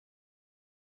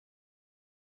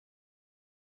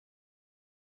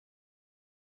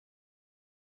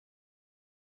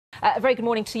A very good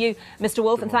morning to you, Mr.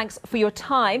 Woolfe, and thanks for your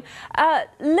time.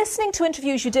 Listening to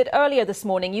interviews you did earlier this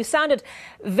morning, you sounded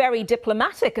very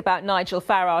diplomatic about Nigel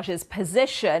Farage's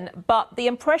position, but the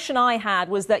impression I had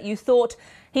was that you thought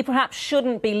he perhaps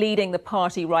shouldn't be leading the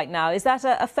party right now. Is that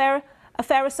a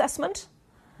fair assessment?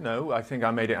 No, I think I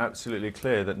made it absolutely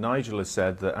clear that Nigel has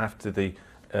said that after the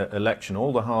election,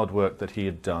 all the hard work that he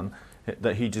had done,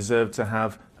 that he deserved to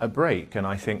have a break. And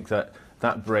I think that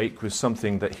that break was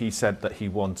something that he said that he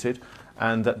wanted,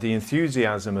 and that the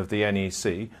enthusiasm of the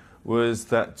NEC was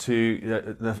that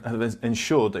to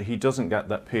ensure that he doesn't get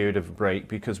that period of break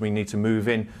because we need to move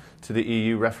in to the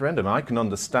EU referendum. I can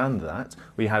understand that.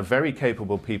 We have very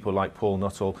capable people like Paul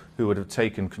Nuttall who would have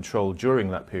taken control during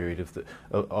that period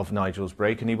of Nigel's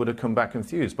break, and he would have come back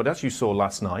enthused. But as you saw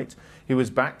last night, he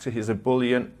was back to his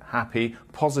ebullient, happy,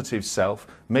 positive self,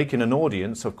 making an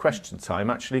audience of Question Time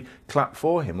actually clap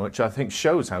for him, which I think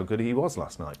shows how good he was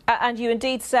last night. And you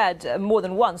indeed said more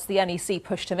than once the NEC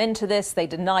pushed him into this. They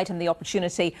denied him the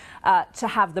opportunity to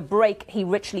have the break he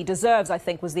richly deserves, I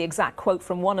think was the exact quote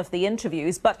from one of the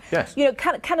interviews. But, yes, you know,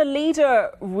 can a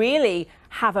leader really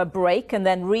have a break and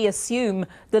then reassume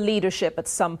the leadership at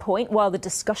some point while the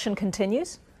discussion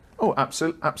continues? Oh,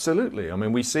 absolutely. I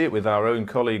mean, we see it with our own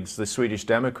colleagues, the Swedish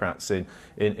Democrats in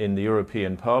the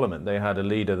European Parliament. They had a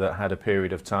leader that had a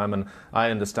period of time, and I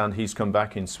understand he's come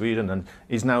back in Sweden and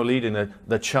he's now leading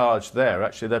the charge there.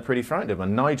 Actually, they're pretty frightened of him.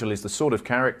 And Nigel is the sort of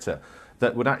character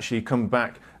that would actually come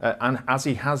back, and as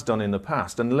he has done in the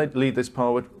past, and lead this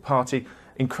party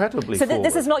incredibly forward. So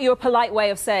this is not your polite way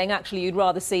of saying, actually, you'd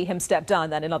rather see him step down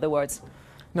then, in other words?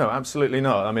 No, absolutely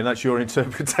not. I mean, that's your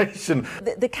interpretation.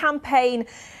 The campaign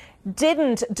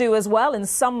didn't do as well in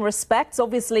some respects.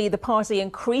 Obviously, the party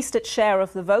increased its share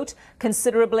of the vote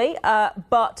considerably,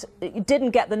 but it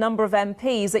didn't get the number of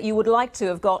MPs that you would like to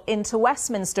have got into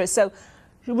Westminster. So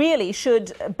really,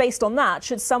 based on that,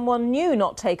 should someone new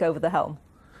not take over the helm?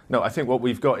 No, I think what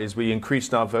we've got is we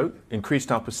increased our vote, increased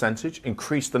our percentage,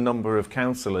 increased the number of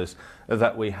councillors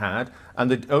that we had, and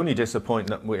the only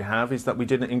disappointment we have is that we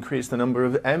didn't increase the number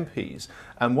of MPs.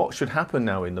 And what should happen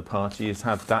now in the party is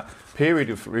have that period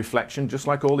of reflection, just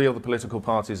like all the other political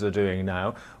parties are doing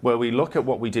now, where we look at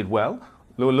what we did well,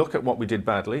 we'll look at what we did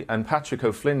badly, and Patrick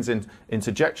O'Flynn's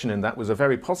interjection in that was a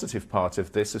very positive part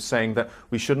of this, of saying that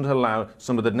we shouldn't allow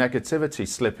some of the negativity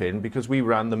slip in because we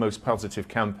ran the most positive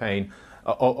campaign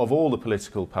of all the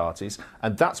political parties,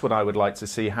 and that's what I would like to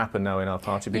see happen now in our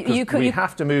party, because we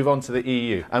have to move on to the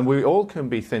EU, and we all can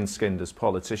be thin-skinned as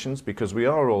politicians because we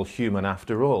are all human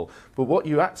after all. But what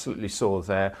you absolutely saw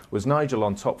there was Nigel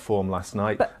on top form last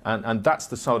night, and that's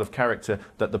the sort of character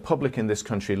that the public in this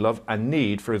country love and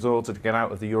need for us all to get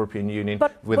out of the European Union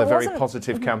with a very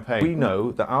positive campaign. We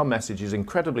know that our message is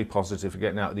incredibly positive for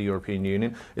getting out of the European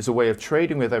Union. It's a way of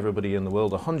trading with everybody in the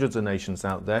world, hundreds of nations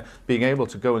out there, being able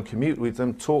to go and commute with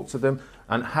them, talk to them,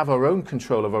 and have our own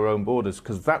control of our own borders,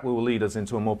 because that will lead us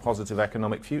into a more positive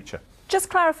economic future. Just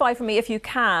clarify for me, if you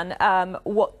can,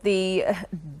 what the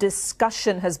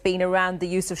discussion has been around the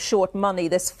use of short money,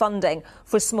 this funding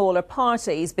for smaller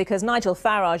parties, because Nigel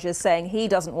Farage is saying he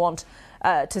doesn't want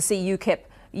to see UKIP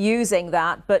using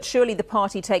that, but surely the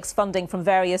party takes funding from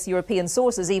various European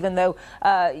sources, even though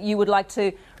you would like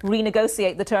to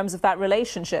renegotiate the terms of that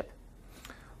relationship.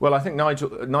 Well, I think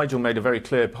Nigel made a very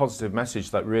clear positive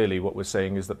message that really what we're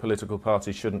saying is that political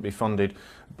parties shouldn't be funded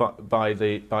by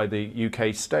the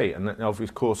UK state, and that,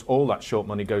 of course, all that short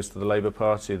money goes to the Labour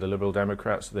Party, the Liberal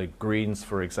Democrats, the Greens,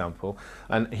 for example,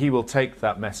 and he will take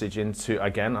that message into,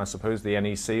 again, I suppose, the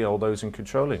NEC, all those in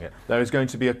controlling it. There is going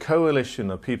to be a coalition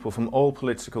of people from all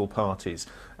political parties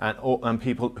and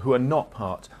people who are not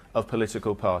part of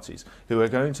political parties, who are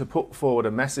going to put forward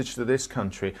a message to this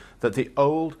country that the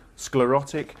old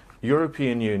sclerotic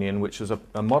European Union, which is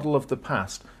a model of the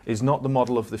past, is not the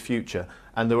model of the future.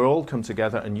 And they will all come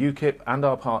together, and UKIP and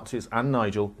our parties and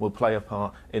Nigel will play a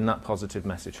part in that positive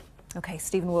message. OK,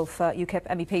 Stephen Woolfe, UKIP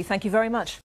MEP, thank you very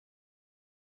much.